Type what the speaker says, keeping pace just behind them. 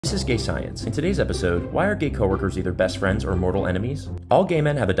This is Gay Science. In today's episode, why are gay coworkers either best friends or mortal enemies? All gay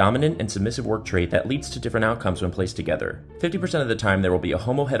men have a dominant and submissive work trait that leads to different outcomes when placed together. 50% of the time there will be a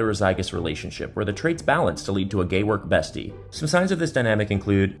homo-heterozygous relationship where the traits balance to lead to a gay work bestie. Some signs of this dynamic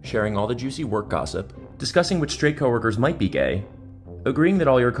include sharing all the juicy work gossip, discussing which straight coworkers might be gay, agreeing that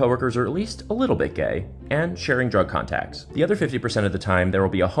all your coworkers are at least a little bit gay, and sharing drug contacts. The other 50% of the time, there will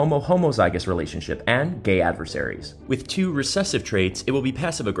be a homo-homozygous relationship and gay adversaries. With two recessive traits, it will be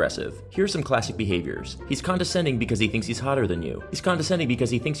passive-aggressive. Here are some classic behaviors. He's condescending because he thinks he's hotter than you. He's condescending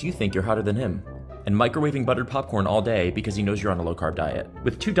because he thinks you think you're hotter than him. And microwaving buttered popcorn all day because he knows you're on a low-carb diet.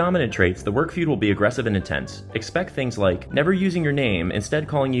 With two dominant traits, the work feud will be aggressive and intense. Expect things like never using your name, instead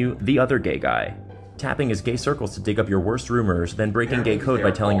calling you the other gay guy. Tapping his gay circles to dig up your worst rumors, then breaking gay code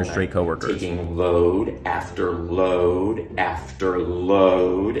by telling your straight coworkers. Taking load after load after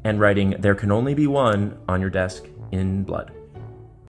load. And writing, "There can only be one," on your desk in blood.